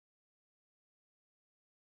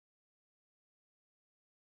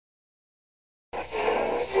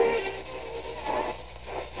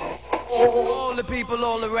the people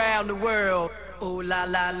all around the world. Ooh la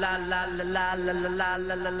la la la la la la la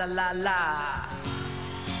la la la la la.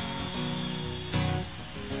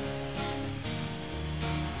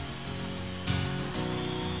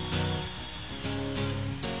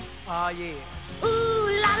 Oh yeah. Ooh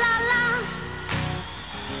la la la,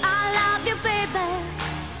 I love you, baby.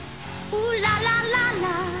 Ooh la la la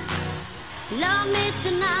la, love me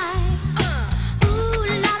tonight. Ooh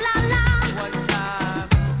la la la, One time,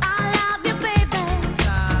 I love you, baby. two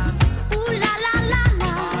times. Ooh la la la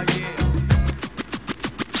la, Oh yeah.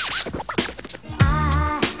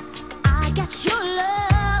 I got your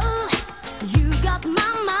love, you got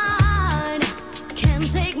my mind.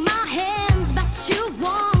 Can't take my hands, but you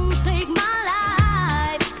won't. Take my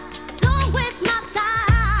life, don't waste my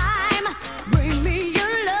time. Bring me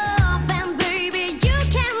your love, and baby, you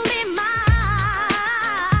can be mine.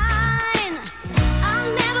 I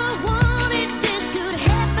never wanted this could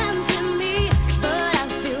happen to me, but I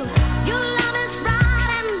feel your love is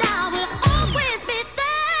right, and I will always be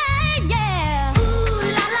there. Yeah. Ooh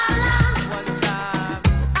la la la, One time,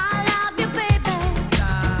 I love you, baby. two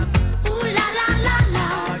times. Ooh la la la la,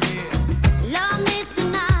 Oh yeah. love me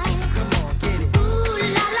tonight. Come on, get it. Ooh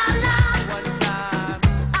la la la, One time,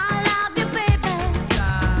 I love you, baby. two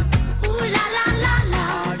times. Ooh la la la la,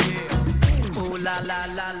 Oh yeah. Ooh la la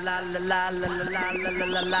la la la la la la la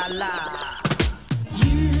la la la.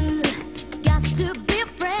 you got to be a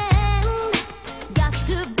friend, got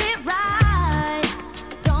to be right.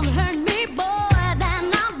 Don't hurt me, boy,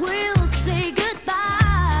 then I will say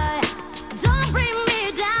goodbye. Don't bring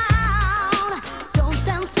me down, don't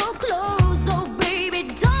stand so close, oh baby,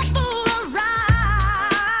 don't fool around.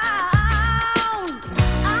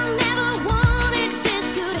 I never wanted this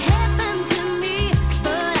could happen to me,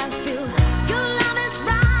 but I feel your love is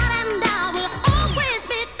right, and I will always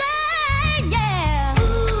be there. Yeah.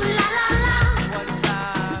 Ooh la la la, One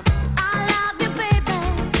time, I love you, baby.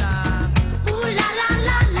 two times. Ooh la la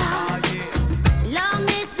la la, Oh yeah. love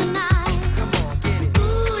me tonight. Come on, get it.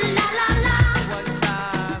 Ooh la la la, One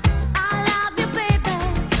time, I love you, baby.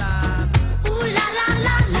 two times. Ooh la la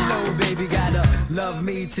la You la. know, baby, gotta love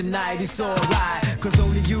me tonight, it's alright. Cause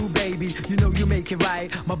only you, baby, you know you make it right.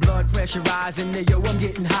 My blood pressure rising, yeah, yo, I'm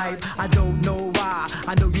getting hype. I don't know why,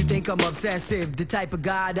 I know you think I'm obsessive. The type of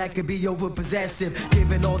guy that could be over possessive.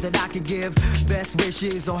 Giving all that I can give, best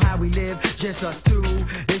wishes on how we live, just us two.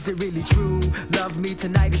 Is it really true? Love me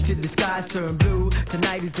tonight until the skies turn blue.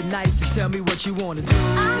 Tonight is the night, so tell me what you wanna do.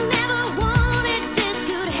 I never wanted this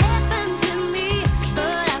could happen to me,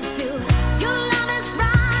 but I feel your love is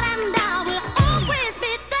right, and I will always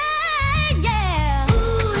be there. Yeah.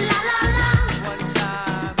 Ooh la la la, One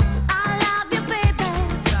time, I love you, baby.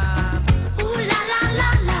 two times. Ooh la la la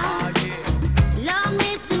la, Oh yeah. love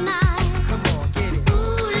me tonight. Come on, get it.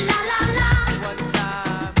 Ooh la la la, One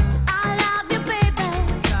time, I love you, baby.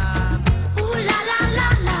 two times. Ooh la la la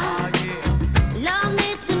la, Oh yeah. love me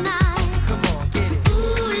tonight. Come on, get it.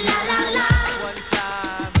 Ooh la la la, One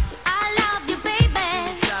time, I love you, baby.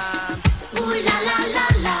 two times. Ooh la la la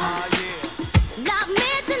la, Oh yeah. love me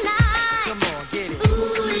tonight. Come on, get it.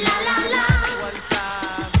 Ooh la la la, One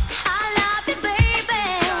time, I love you, baby.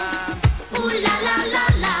 times. Ooh la la la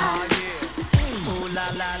la, Oh yeah. Ooh la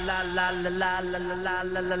la la la la la la la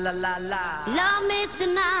la la la la la. love me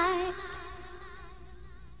tonight.